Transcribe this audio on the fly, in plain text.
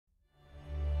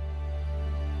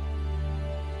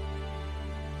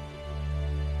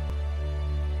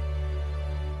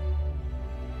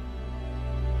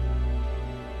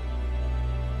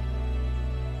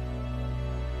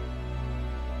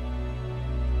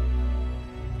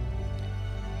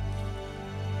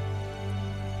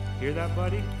Hear that,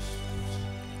 buddy?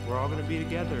 We're all gonna be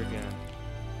together again.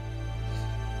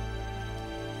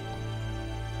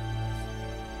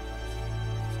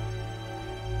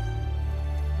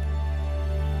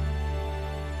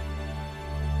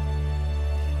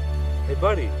 Hey,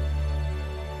 buddy.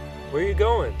 Where are you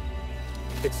going?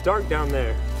 It's dark down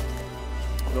there.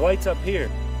 The light's up here.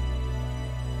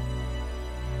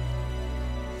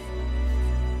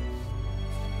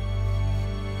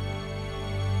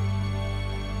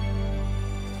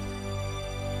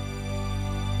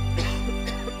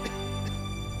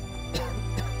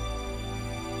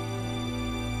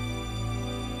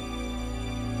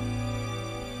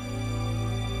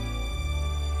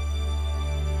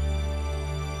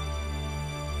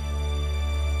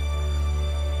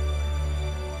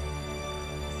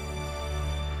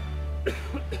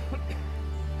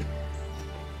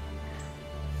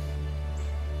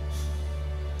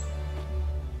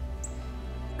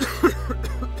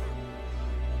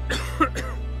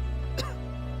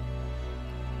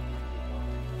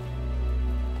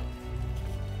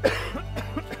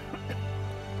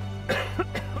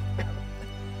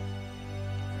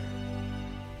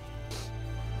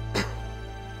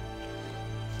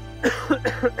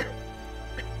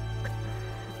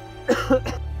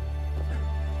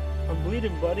 I'm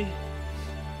bleeding, buddy.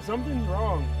 Something's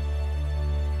wrong.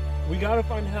 We gotta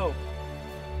find help.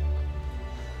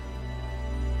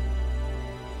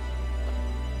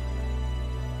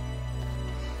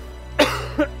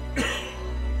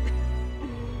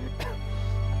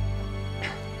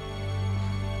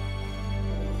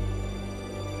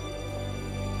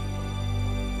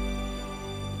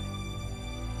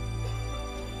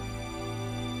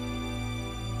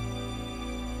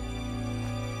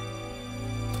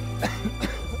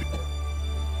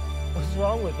 What's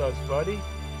wrong with us, buddy? You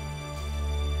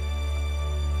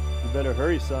better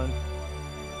hurry, son.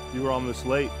 You were almost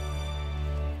late.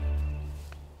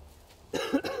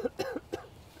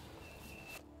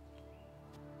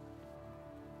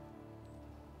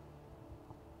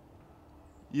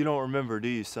 You don't remember, do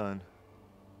you, son?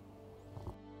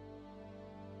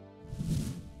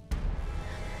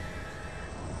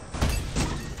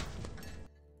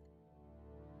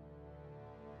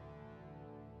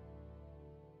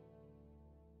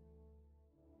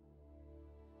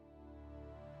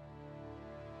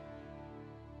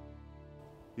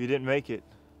 You didn't make it.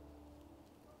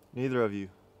 Neither of you.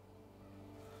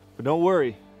 But don't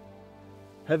worry.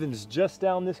 Heaven's just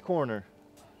down this corner.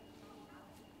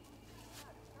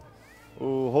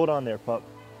 Oh, hold on there, pup.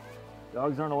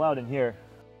 Dogs aren't allowed in here.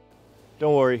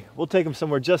 Don't worry. We'll take him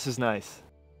somewhere just as nice.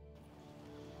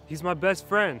 He's my best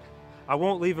friend. I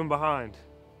won't leave him behind.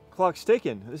 Clock's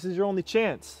ticking. This is your only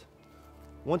chance.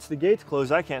 Once the gates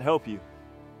close, I can't help you.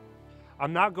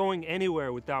 I'm not going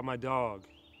anywhere without my dog.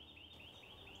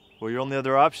 Well, your only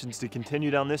other option is to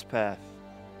continue down this path.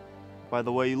 By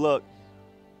the way you look,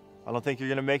 I don't think you're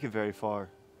gonna make it very far.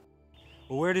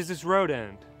 Well, where does this road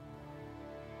end?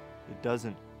 It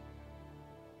doesn't.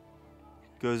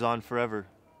 It goes on forever.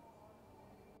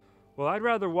 Well, I'd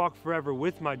rather walk forever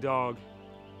with my dog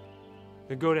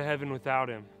than go to heaven without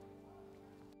him.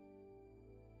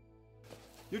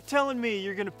 You're telling me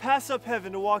you're gonna pass up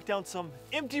heaven to walk down some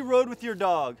empty road with your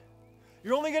dog?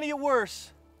 You're only gonna get worse.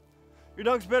 Your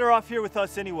dog's better off here with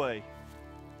us anyway.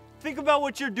 Think about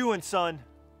what you're doing, son.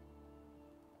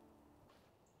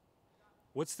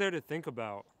 What's there to think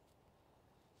about?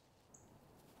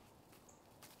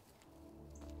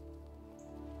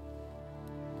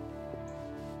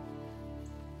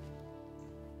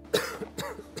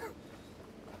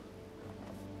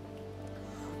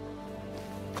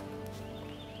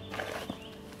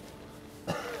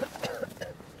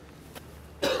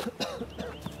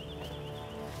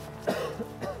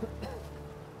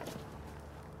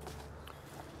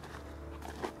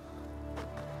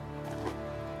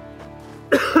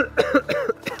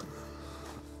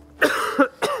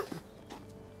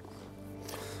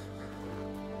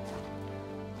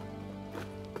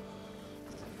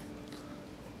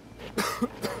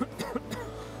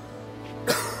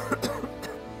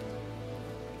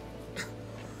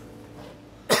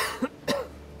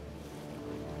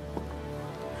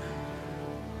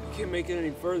 Can't make it any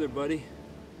further, buddy.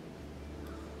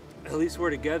 At least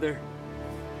we're together.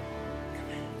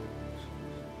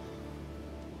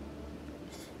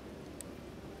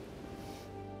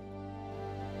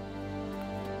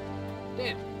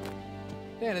 Dan.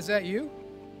 Dan, is that you?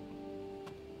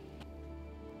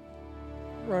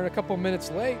 Running a couple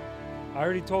minutes late. I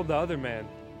already told the other man.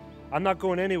 I'm not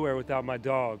going anywhere without my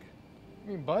dog.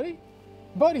 You mean Buddy?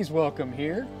 Buddy's welcome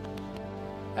here.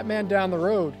 That man down the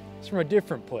road is from a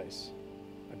different place.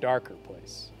 A darker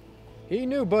place. He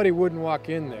knew Buddy wouldn't walk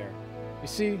in there. You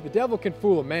see, the devil can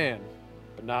fool a man,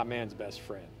 but not man's best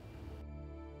friend.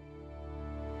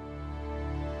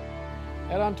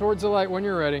 Head on towards the light when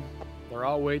you're ready. They're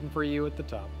all waiting for you at the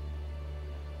top.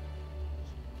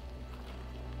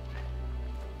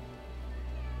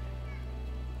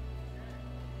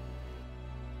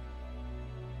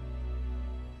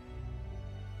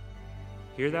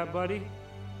 Hear that, buddy?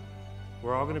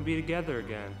 We're all gonna be together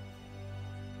again.